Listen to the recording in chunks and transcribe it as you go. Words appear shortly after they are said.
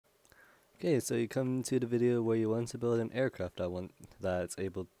Okay, so you come to the video where you want to build an aircraft that's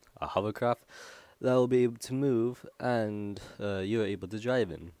able a hovercraft that will be able to move and you are able to drive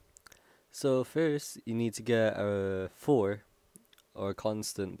in. So first you need to get 4 or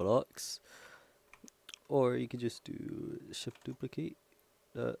constant blocks, or you could just do shift duplicate.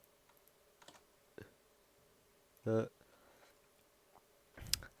 Uh, uh,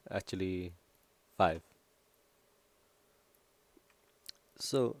 Actually 5.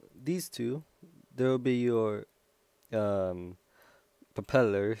 So these two, there will be your um,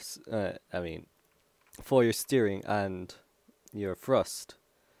 propellers. For your steering and your thrust.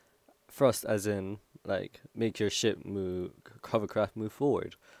 Thrust as in like make your ship move, hovercraft move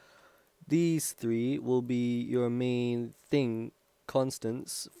forward. These 3 will be your main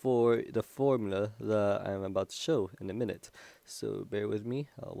constants for the formula that I'm about to show in a minute. So bear with me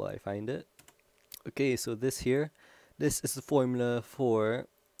while I find it. Okay, so this is the formula for,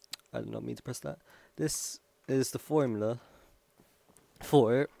 I did not mean to press that. This is the formula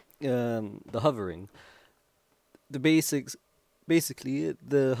for the hovering. The basics, basically,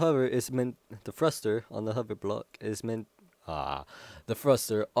 the thruster on the hover block is meant, the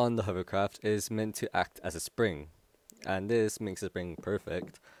thruster on the hovercraft is meant to act as a spring, and this makes the spring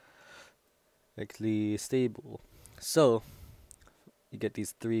perfectly stable. So you get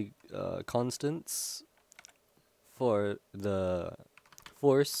these 3 constants. For the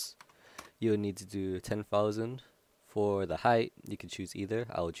force, you need to do 10,000. For the height, you can choose either.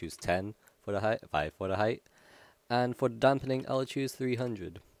 I will choose 10 for the height, 5 for the height. And for dampening, I'll choose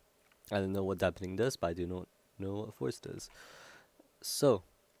 300. I don't know what dampening does, but I do not know what force does. So,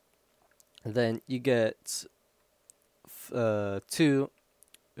 then you get 2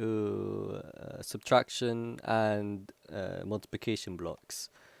 subtraction and multiplication blocks,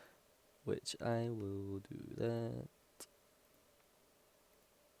 which I will do that.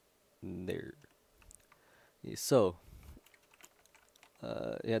 There. So,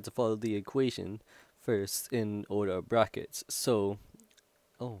 you have to follow the equation first in order of brackets. So,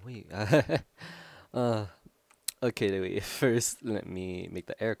 oh wait, okay, wait. First, let me make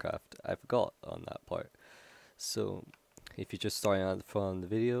the aircraft. I forgot on that part. So, if you're just starting out from the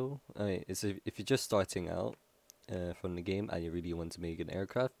video, if you're just starting out from the game and you really want to make an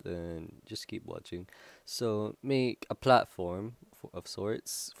aircraft, then just keep watching. So, make a platform of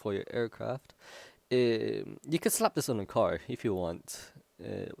sorts for your aircraft. You can slap this on a car if you want.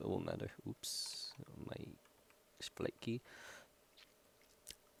 It won't matter. Oops, my flight key.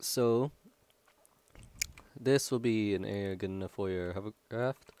 So this will be an area good enough for your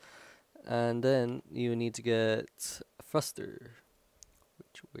hovercraft, and then you need to get a thruster.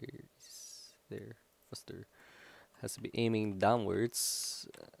 Where is there? Thruster has to be aiming downwards,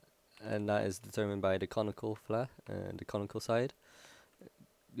 and that is determined by the conical the conical side.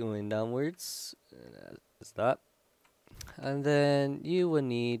 Going downwards, is that. And then you will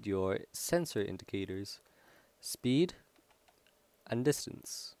need your sensor indicators, speed and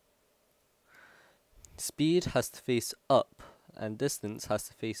distance. Speed has to face up and distance has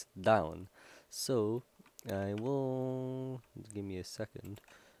to face down. So I will, give me a second,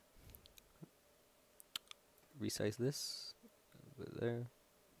 resize this over there.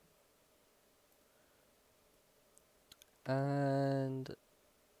 And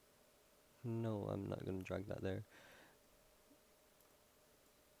no, I'm not going to drag that there.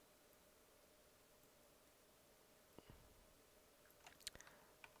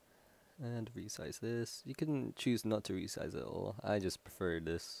 And resize this. You can choose not to resize it at all. I just prefer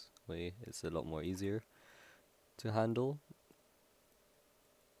this way. It's a lot more easier to handle.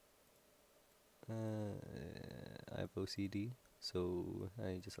 I have OCD, so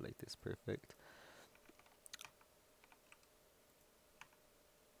I just like this perfect.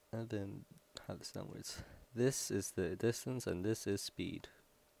 And then have this downwards. This is the distance and this is speed.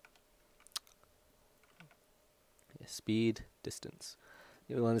 Yeah, speed, distance.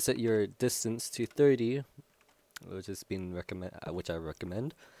 You want to set your distance to 30, which has been which I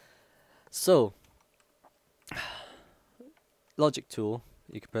recommend. So, logic tool,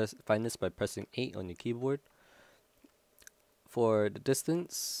 you can find this by pressing 8 on your keyboard. For the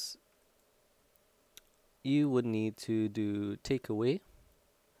distance, you would need to do take away,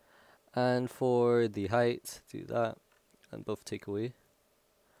 and for the height, do that, and both take away.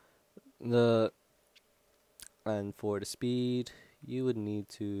 And for the speed, you would need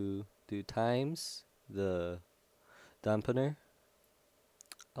to do times the dampener.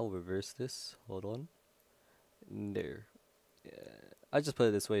 I'll reverse this. Hold on. There. Yeah. I just put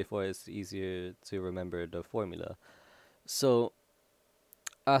it this way for it's easier to remember the formula. So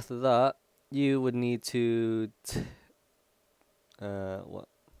after that, you would need to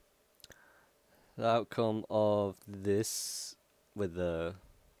the outcome of this with the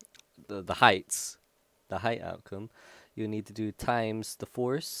heights, the height outcome, you need to do times the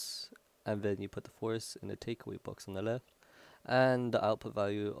force, and then you put the force in the takeaway box on the left, and the output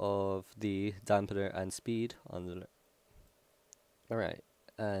value of the dampener and speed on the left. Alright,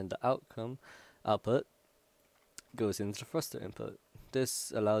 and the output goes into the thruster input.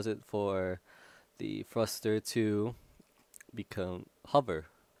 This allows it for the thruster to become hover,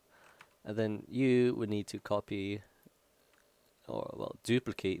 and then you would need to copy, or well,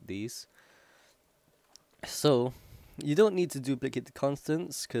 duplicate these. So you don't need to duplicate the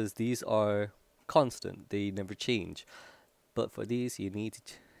constants because these are constant, they never change. But for these you need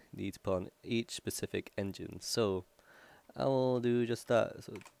to put on each specific engine. So I will do just that.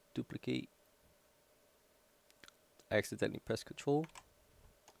 So duplicate. I accidentally press Control.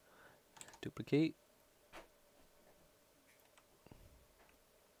 Duplicate.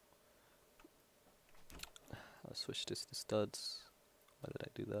 I'll switch this to studs. Why did I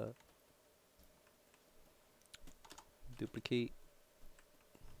do that? Duplicate.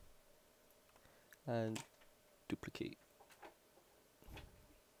 And duplicate.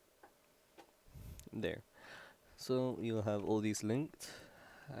 There. So you'll have all these linked.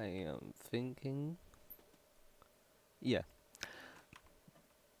 I am thinking, yeah,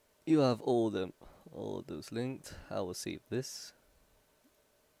 you have all of those linked. I will save this,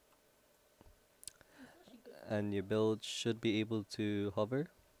 and your build should be able to hover.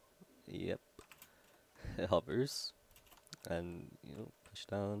 Yep, it hovers, and push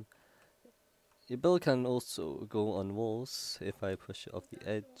down. Your build can also go on walls if I push it off the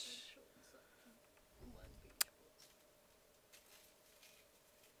edge.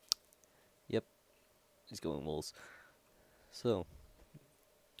 Yep, it's going walls. So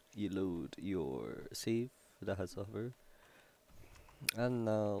you load your save that has hover, and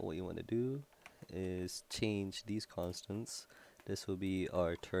now what you want to do is change these constants. This will be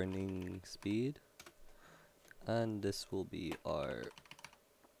our turning speed, and this will be our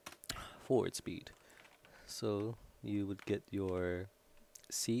forward speed. So you would get your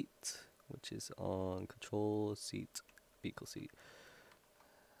seat, which is on control, seat, vehicle seat,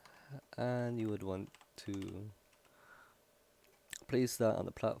 and you would want to place that on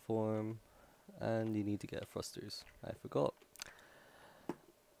the platform, and you need to get thrusters. I forgot.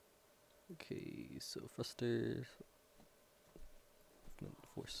 Okay, so thrusters,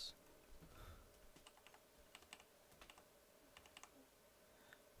 force.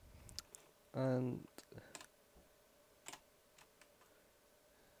 And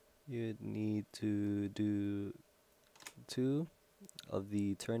you'd need to do 2 of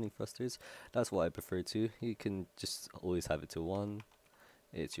the turning thrusters. That's what I prefer to. You can just always have it to 1.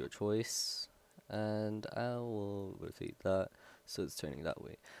 It's your choice. And I will rotate that so it's turning that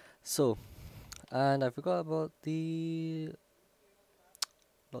way. So, and I forgot about the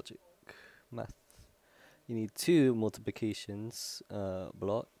logic, math. You need 2 multiplications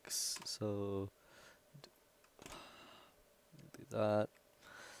blocks. So do that.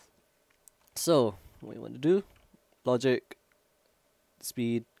 So what you want to do, logic,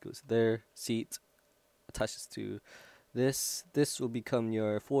 speed goes there, seat attaches to this. This will become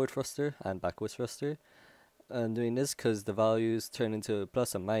your forward thruster and backwards thruster. And doing this because the values turn into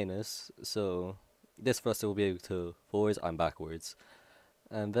plus and minus, so this thruster will be able to forwards and backwards.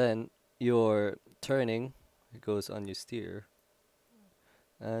 And then your turning goes on your steer,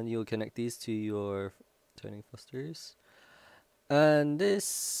 and you'll connect these to your turning thrusters. And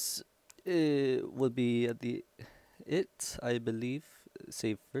this will be at the I believe,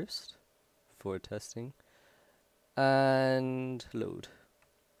 save first for testing, and load.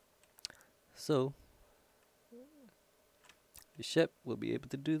 So your ship will be able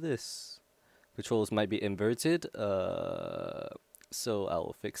to do this. Controls might be inverted, so I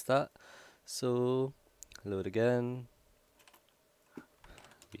will fix that. So load again,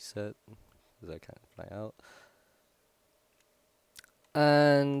 reset, because I can't fly out.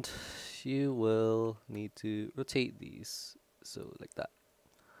 And you will need to rotate these, so like that.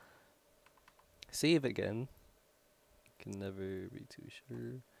 Save again. Can never be too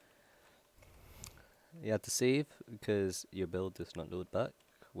sure. You have to save because your build does not load back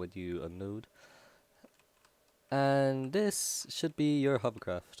when you unload. And this should be your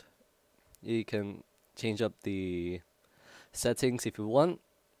hovercraft. You can change up the settings if you want,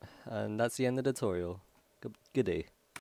 and that's the end of the tutorial. Good day.